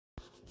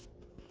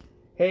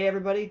Hey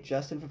everybody,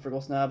 Justin from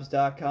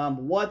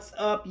FrugalSnobs.com. What's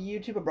up,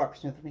 YouTube? I brought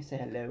Smith with me. Say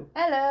hello.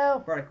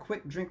 Hello. Brought a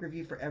quick drink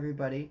review for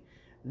everybody.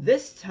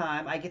 This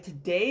time, I get to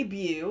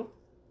debut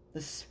the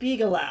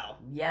Spiegelau.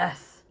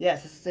 Yes.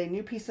 Yes, this is a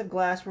new piece of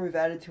glassware we've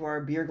added to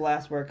our beer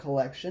glassware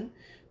collection.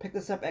 Picked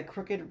this up at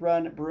Crooked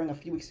Run Brewing a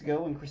few weeks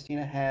ago when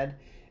Christina had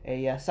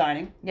a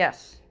signing.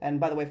 Yes. And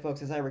by the way,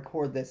 folks, as I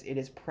record this, it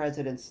is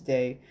President's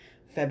Day,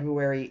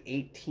 February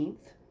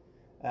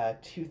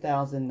 18th,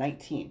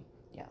 2019.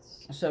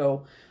 Yes.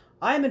 So,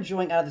 I am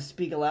enjoying out of the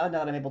Spiegelau, now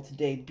that I'm able to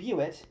debut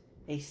it,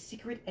 a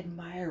Secret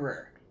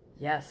Admirer.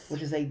 Yes.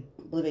 Which is, I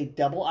believe, a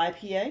double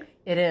IPA.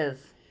 It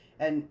is.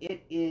 And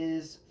it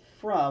is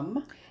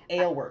from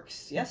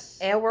Alewerks, yes?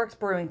 Alewerks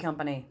Brewing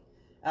Company.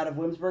 Out of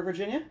Williamsburg,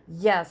 Virginia?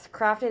 Yes,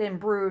 crafted and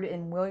brewed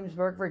in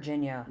Williamsburg,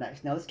 Virginia.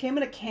 Nice. Now, this came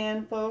in a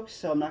can, folks,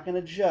 so I'm not going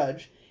to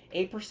judge.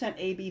 8%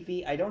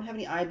 ABV. I don't have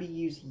any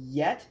IBUs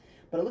yet,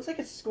 but it looks like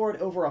it's scored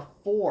over a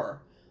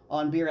 4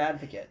 on Beer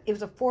Advocate. It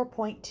was a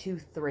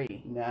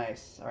 4.23.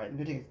 Nice. All right, I'm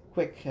going to take a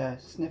quick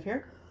sniff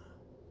here.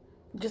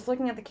 Just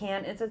looking at the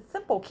can, it's a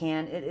simple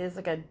can. It is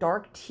like a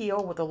dark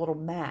teal with a little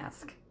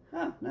mask.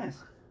 Oh, nice.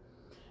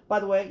 By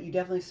the way, you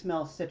definitely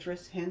smell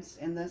citrus hints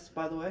in this,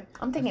 by the way.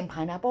 I'm thinking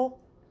pineapple.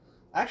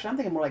 Actually, I'm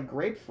thinking more like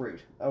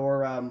grapefruit,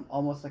 or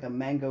almost like a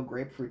mango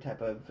grapefruit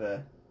type of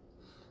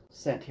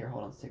scent here.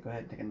 Hold on, let's go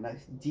ahead and take a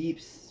nice deep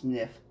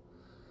sniff.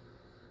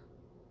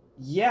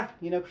 Yeah,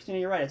 you know, Christina,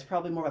 you're right. It's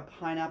probably more of a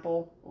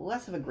pineapple,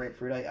 less of a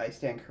grapefruit. I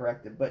stand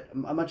corrected, but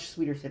a much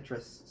sweeter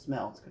citrus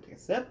smell. Let's go take a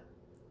sip.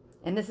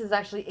 And this is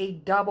actually a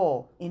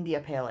double India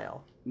Pale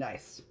Ale.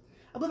 Nice.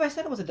 I believe I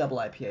said it was a double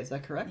IPA. Is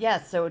that correct?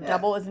 Yes, so a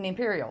double is an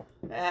Imperial.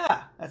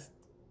 Yeah, that's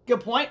good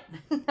point.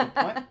 Good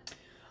point.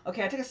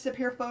 Okay, I took a sip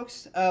here,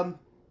 folks.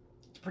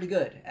 It's pretty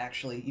good,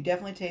 actually. You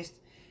definitely taste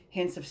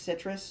hints of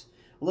citrus,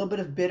 a little bit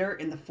of bitter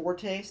in the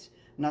foretaste,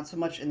 not so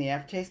much in the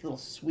aftertaste. A little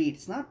sweet.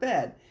 It's not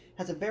bad.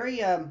 Has a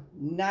very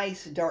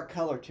nice dark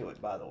color to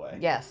it, by the way.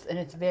 Yes, and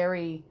it's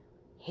very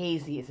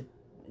hazy.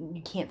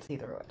 You can't see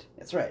through it.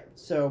 That's right.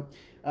 So,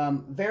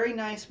 very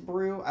nice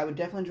brew. I would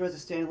definitely enjoy it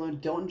as a standalone.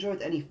 Don't enjoy it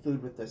with any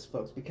food with this,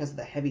 folks, because of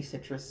the heavy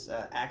citrus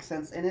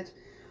accents in it.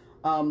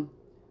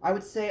 I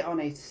would say on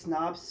a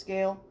snob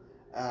scale,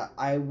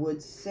 I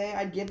would say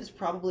I'd give this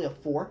probably a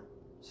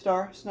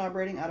 4-star snob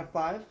rating out of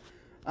 5.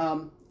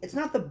 It's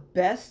not the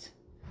best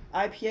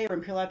IPA or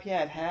Imperial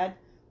IPA I've had,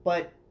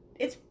 but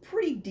it's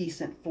pretty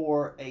decent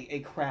for a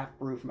craft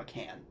brew from a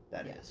can,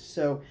 that is.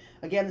 So,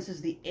 again, this is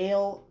the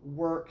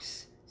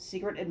Alewerks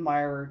Secret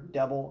Admirer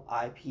Double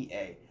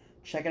IPA.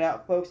 Check it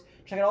out, folks.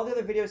 Check out all the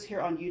other videos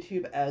here on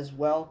YouTube as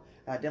well.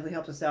 Definitely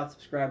helps us out.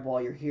 Subscribe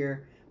while you're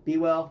here. Be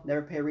well,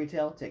 never pay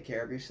retail, take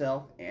care of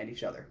yourself and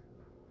each other.